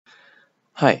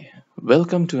Hi,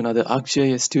 welcome to another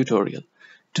ArcGIS tutorial.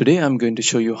 Today I'm going to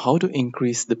show you how to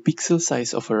increase the pixel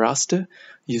size of a raster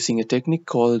using a technique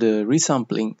called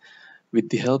resampling with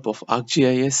the help of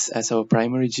ArcGIS as our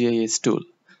primary GIS tool.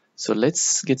 So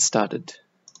let's get started.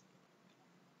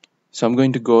 So I'm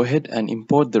going to go ahead and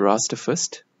import the raster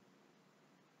first.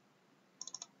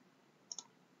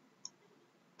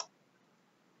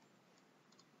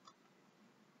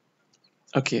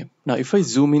 Okay, now if I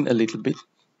zoom in a little bit,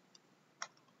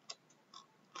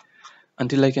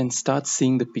 until I can start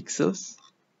seeing the pixels,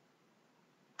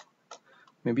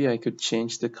 maybe I could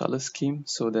change the color scheme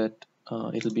so that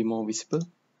it'll be more visible.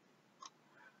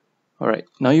 Alright,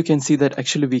 now you can see that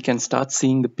actually we can start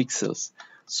seeing the pixels.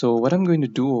 So what I'm going to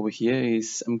do over here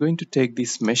is I'm going to take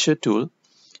this measure tool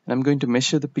and I'm going to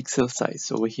measure the pixel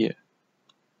size over here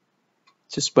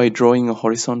just by drawing a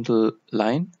horizontal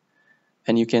line,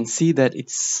 and you can see that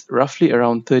it's roughly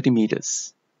around 30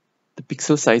 meters. The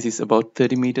pixel size is about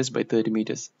 30 meters by 30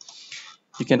 meters.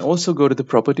 You can also go to the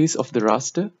properties of the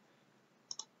raster,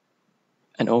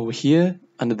 and over here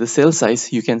under the cell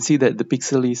size you can see that the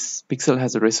pixel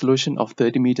has a resolution of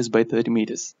 30 meters by 30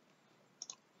 meters.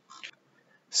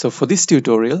 So for this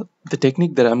tutorial, the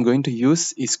technique that I'm going to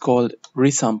use is called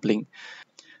resampling.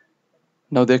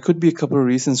 Now there could be a couple of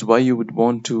reasons why you would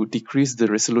want to decrease the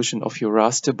resolution of your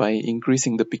raster by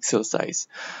increasing the pixel size.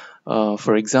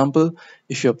 For example,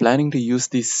 if you're planning to use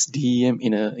this DEM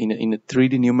in a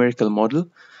 3D numerical model,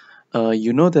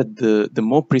 you know that the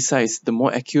more precise, the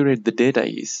more accurate the data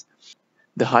is,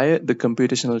 the higher the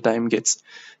computational time gets.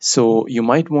 So you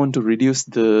might want to reduce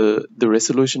the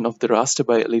resolution of the raster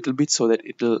by a little bit so that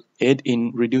it will aid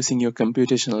in reducing your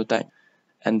computational time.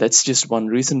 And that's just one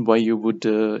reason why you would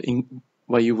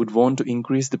want to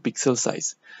increase the pixel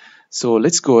size. So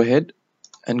let's go ahead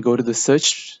and go to the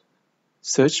search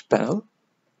panel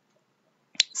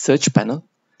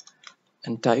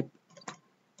and type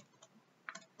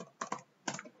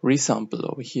resample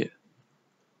over here.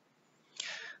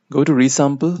 Go to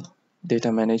resample,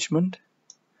 data management,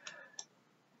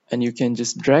 and you can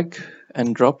just drag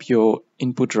and drop your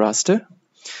input raster,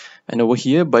 and over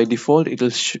here by default it'll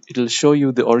show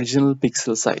you the original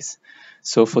pixel size.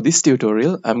 So for this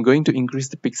tutorial I'm going to increase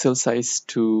the pixel size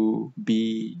to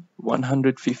be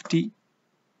 150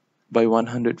 by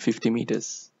 150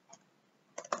 meters.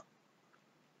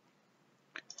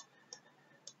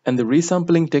 And the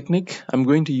resampling technique, I'm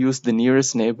going to use the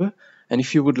nearest neighbor, and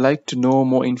if you would like to know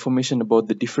more information about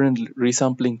the different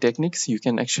resampling techniques, you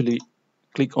can actually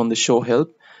click on the show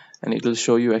help and it will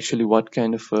show you actually what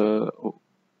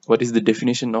is the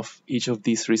definition of each of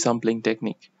these resampling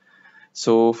technique.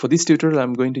 So for this tutorial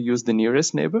I'm going to use the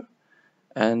nearest neighbor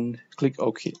and click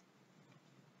OK.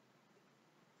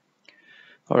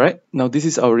 Alright, now this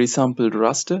is our resampled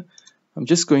raster. I'm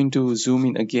just going to zoom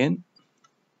in again,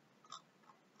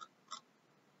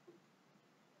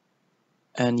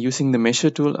 and using the measure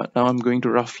tool, now I'm going to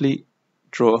roughly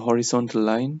draw a horizontal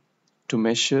line to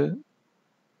measure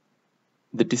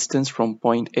the distance from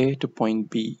point A to point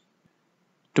B.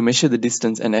 To measure the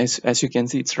distance, and as you can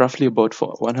see, it's roughly about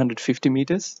 150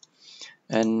 meters.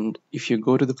 And if you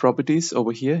go to the properties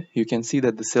over here, you can see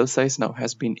that the cell size now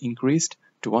has been increased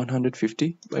to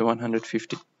 150 by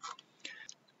 150.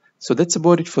 So that's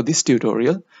about it for this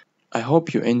tutorial. I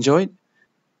hope you enjoyed,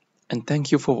 and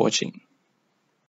thank you for watching.